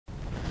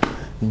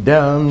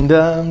Dum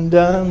dum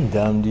dum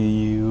dum, do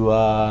you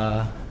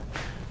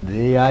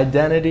the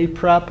identity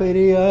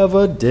property of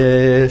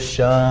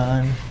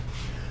addition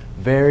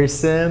very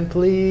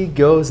simply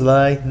goes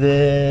like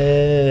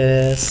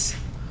this.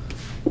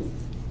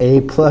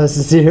 A plus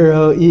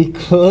 0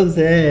 equals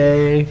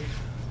A.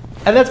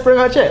 And that's pretty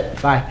much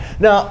it. Bye.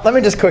 Now, let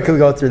me just quickly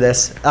go through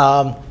this.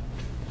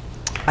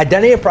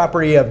 Identity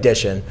property of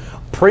addition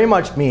pretty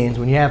much means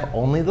when you have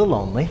only the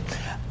lonely.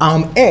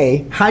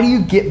 A, how do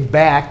you get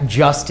back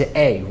just to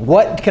A?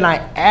 What can I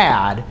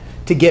add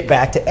to get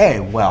back to A?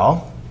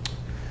 Well,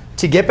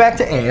 to get back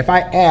to A, if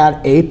I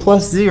add A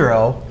plus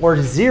 0 or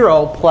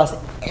 0 plus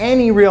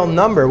any real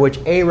number, which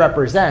A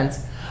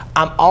represents,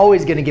 I'm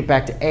always going to get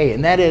back to A.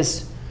 And that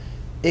is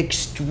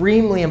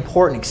extremely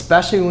important,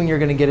 especially when you're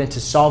going to get into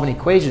solving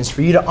equations.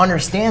 For you to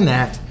understand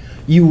that,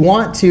 we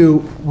want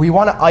to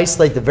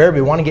isolate the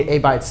variable. We want to get A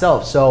by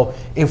itself. So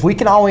if we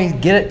can always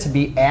get it to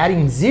be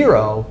adding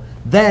 0,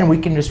 then we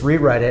can just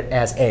rewrite it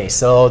as A.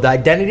 So the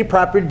identity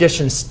property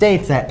addition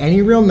states that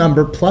any real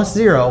number plus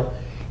 0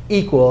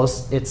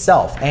 equals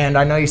itself. And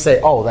I know you say,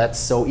 oh, that's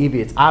so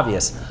easy, it's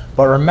obvious.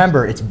 But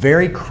remember, it's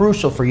very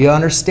crucial for you to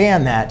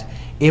understand that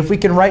if we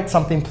can write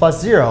something plus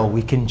 0,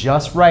 we can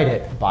just write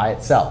it by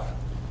itself.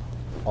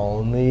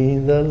 Only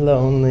the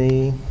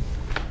lonely.